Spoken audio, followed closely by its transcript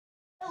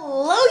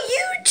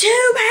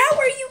YouTube, how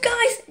are you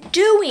guys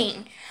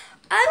doing?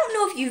 I don't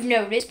know if you've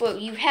noticed,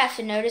 but you have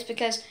to notice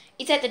because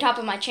it's at the top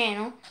of my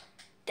channel,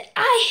 that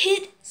I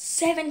hit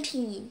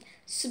 17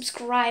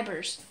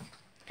 subscribers.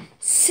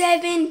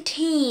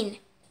 17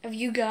 of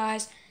you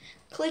guys.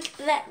 Click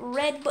that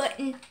red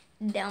button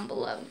down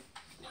below.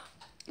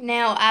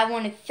 Now, I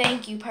want to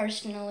thank you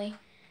personally.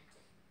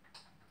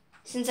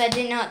 Since I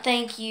did not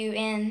thank you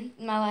in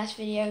my last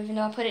video, even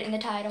though I put it in the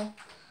title,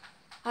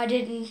 I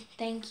didn't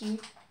thank you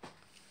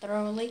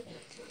thoroughly.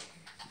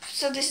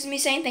 So this is me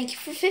saying thank you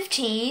for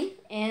 15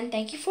 and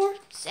thank you for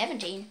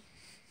 17.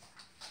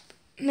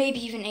 Maybe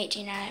even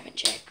 18. I haven't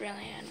checked really.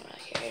 I don't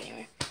really care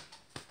anyway.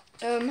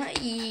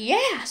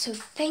 Yeah. So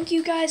thank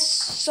you guys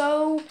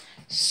so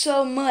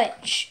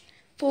much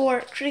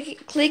for clicking.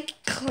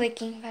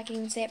 If I can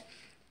even say it,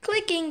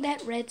 clicking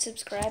that red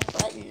subscribe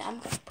button. I'm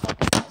gonna put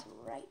it guys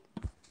right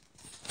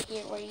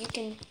here where you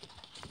can.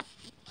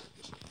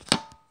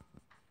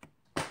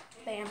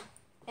 Bam.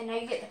 And now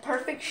you get the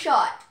perfect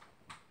shot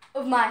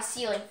of my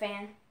ceiling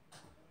fan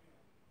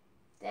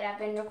that I've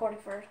been recording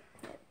for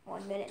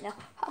 1 minute now.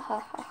 Ha ha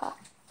ha ha.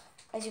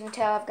 As you can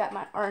tell, I've got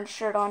my orange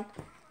shirt on.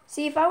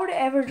 See, if I were to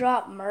ever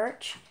drop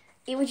merch,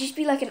 it would just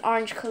be like an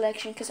orange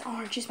collection because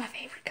orange is my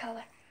favorite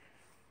color.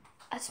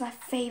 That's my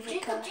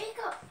favorite color.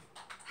 Jacob,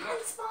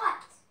 hand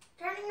spots.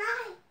 Turning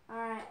 9.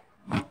 Alright.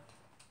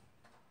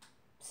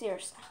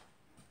 Seriously.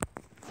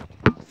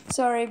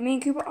 Sorry, me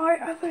and Cooper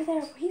are over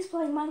there. He's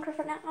playing Minecraft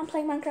right now. I'm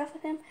playing Minecraft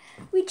with him.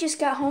 We just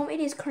got home.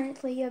 It is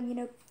currently,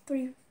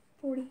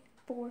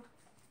 3:44.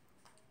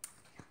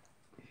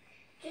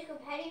 Jacob,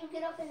 how do you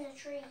get up in the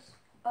trees?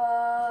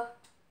 Go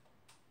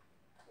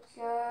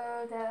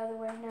that other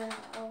way. No,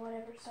 or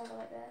whatever. Something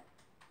like that.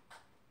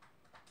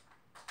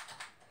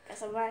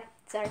 Guess I'm right.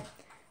 Sorry.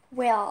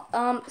 Well,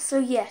 so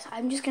yes,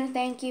 I'm just gonna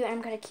thank you, and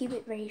I'm gonna keep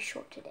it very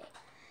short today.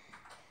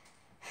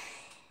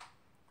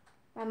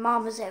 My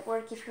mom was at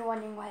work, if you're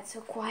wondering why it's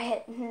so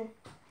quiet.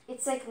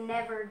 It's like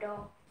never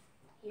dull.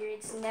 Here,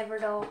 it's never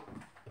dull.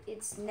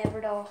 It's never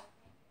dull.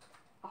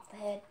 Off the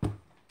head.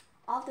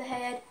 Off the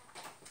head.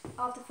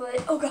 Off the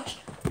foot. Oh gosh.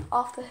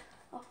 Off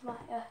my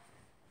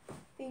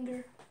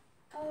finger.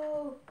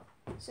 Oh.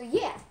 So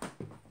yeah.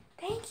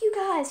 Thank you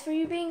guys for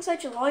you being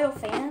such loyal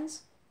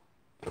fans.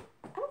 I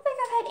don't think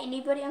I've had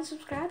anybody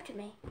unsubscribe to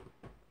me.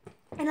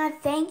 And I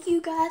thank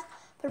you guys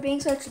for being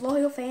such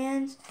loyal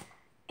fans.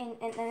 And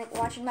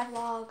watching my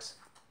vlogs,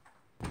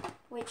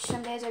 which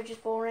some days are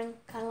just boring,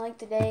 kind of like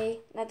today,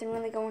 nothing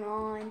really going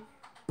on.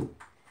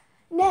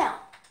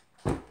 Now,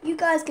 you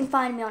guys can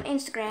find me on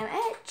Instagram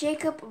at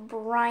Jacob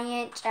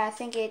Bryant. I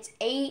think it's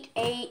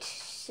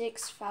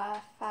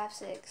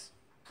 886556.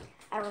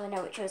 I don't really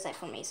know what shows that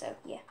for me, so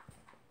yeah.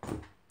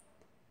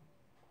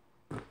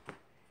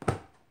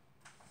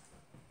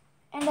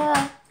 And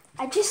I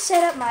just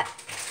set up my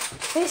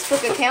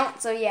Facebook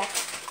account, so yeah.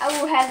 I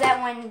will have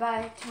that one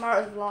by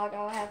tomorrow's vlog.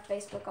 I'll have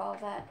Facebook, all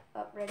that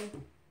up ready.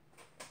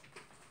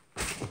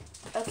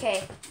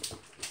 Okay.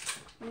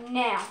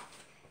 Now,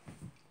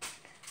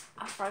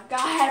 I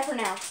forgot how to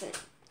pronounce it.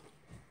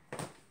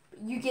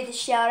 You get a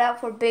shout out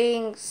for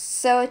being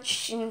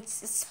such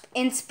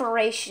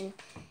inspiration.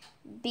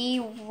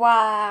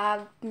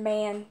 BYT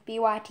man.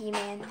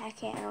 I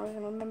don't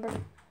even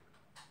remember.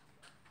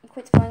 I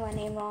quit spelling my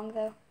name wrong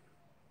though.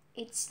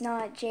 It's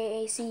not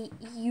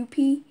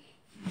JACUP.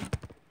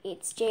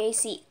 It's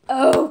JACOB.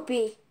 I'm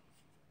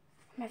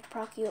gonna have to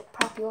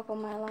prop you up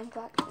on my alarm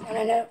clock.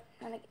 No.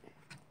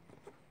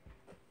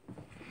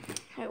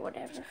 Or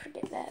whatever,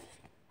 forget that.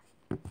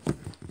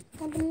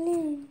 A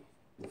balloon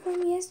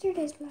from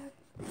yesterday's vlog.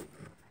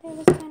 That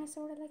was kind of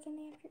sort of like an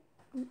after.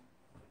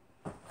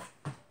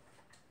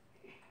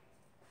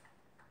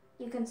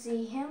 You can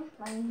see him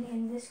playing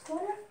in this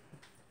corner.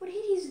 What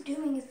he's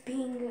doing is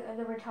being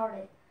the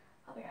retarded.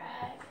 I'll be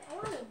right back. I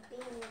want to be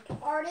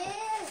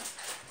retarded.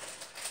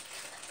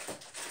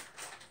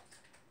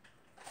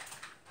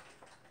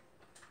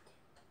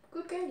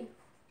 Good candy.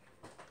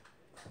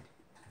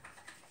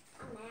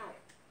 I'm out.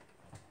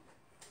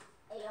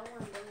 Hey, I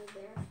want to be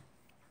there.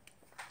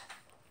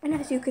 And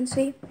as you can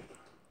see,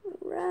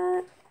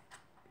 right,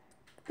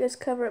 just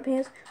cover up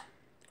his,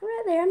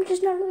 right there, I'm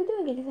just not really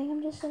doing anything.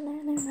 I'm just sitting there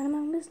and minding my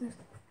own business.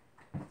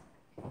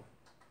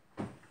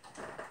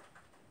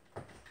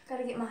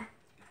 Gotta get my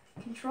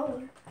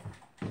controller.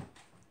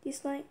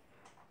 Just like,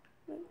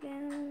 look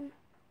down.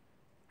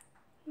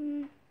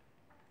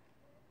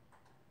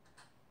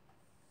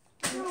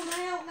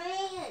 Oh,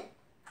 man.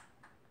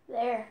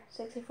 There,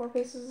 64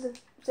 pieces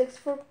of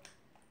 64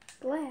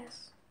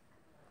 glass.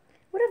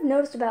 What I've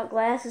noticed about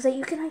glass is that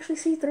you can actually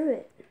see through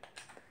it,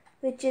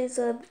 which is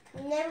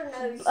Never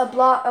noticed a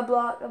block of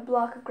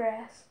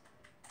glass.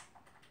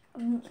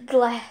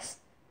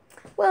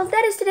 Well,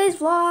 that is today's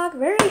vlog.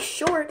 Very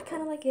short,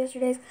 kind of like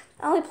yesterday's.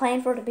 I only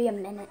planned for it to be a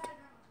minute.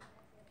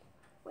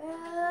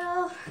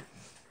 Well,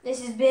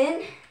 this has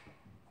been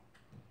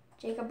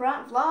Jacob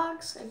Bryant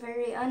Vlogs, a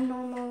very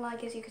unnormal, I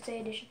guess you could say,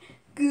 edition.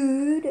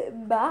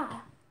 Goodbye.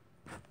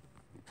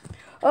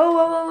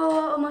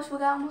 Oh, almost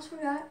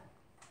forgot.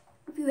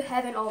 If you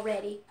haven't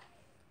already,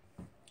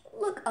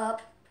 look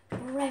up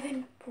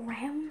Brevin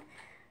Brown.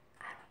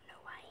 I don't know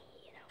why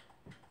he,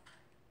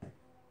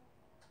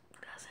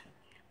 doesn't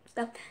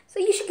stuff. So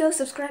you should go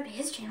subscribe to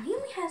his channel. He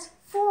only has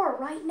 4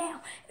 right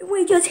now, and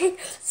we just hit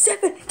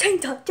 17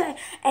 today.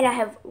 And I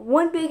have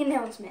one big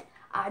announcement.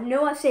 I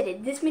know I've said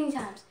it this many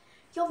times.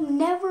 Y'all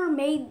never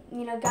made,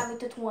 got me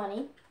to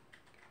 20.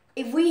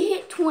 If we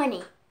hit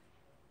 20,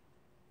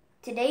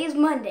 today is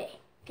Monday,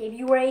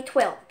 February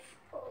 12th.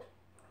 I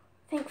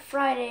think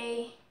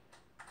Friday.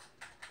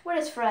 What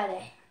is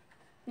Friday?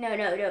 No.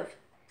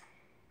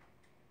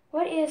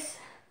 What is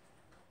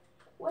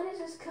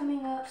this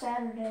coming up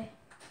Saturday?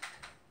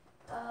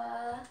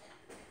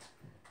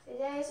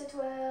 Today's the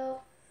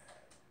 12th.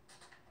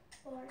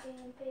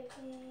 14,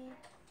 15.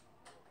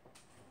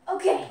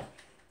 Okay.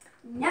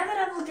 Now that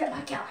I've looked at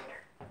my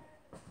calendar.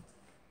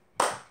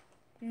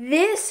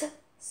 This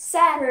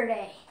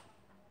Saturday,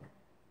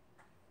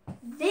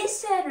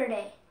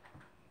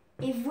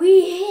 if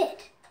we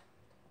hit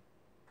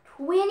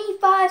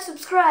 25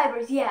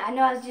 subscribers, yeah, I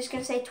know I was just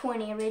going to say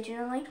 20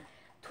 originally.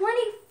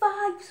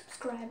 25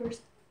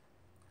 subscribers.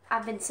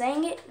 I've been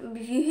saying it.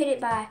 If you hit it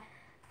by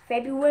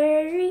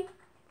February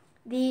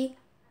the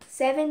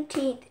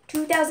 17th,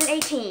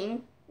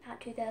 2018, not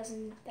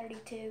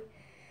 2032,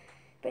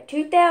 but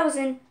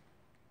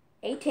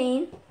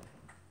 2018,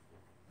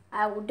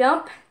 I will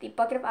dump the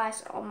bucket of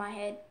ice on my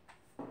head.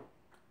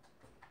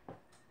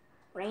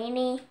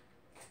 Rainy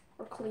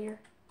or clear,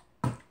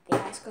 the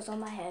ice goes on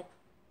my head.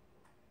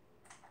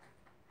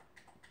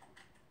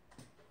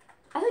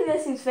 I think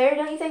that seems fair,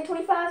 don't you think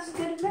 25 is a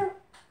good amount?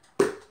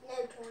 No,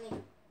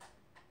 20.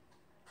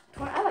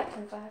 I like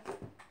 25.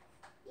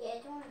 Yeah,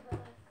 25.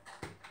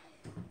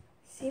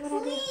 See what I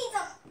did? Please, I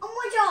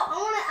want y'all. I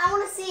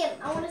want to see him.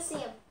 I want to see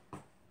him.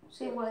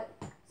 See what?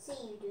 See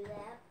you do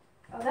that.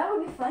 Oh, that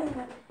would be fun.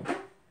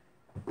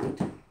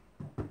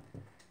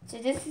 So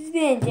this has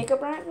been Jacob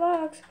Bryant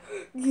Vlogs.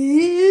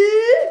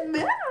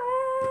 Goodbye.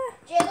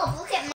 Jacob, look at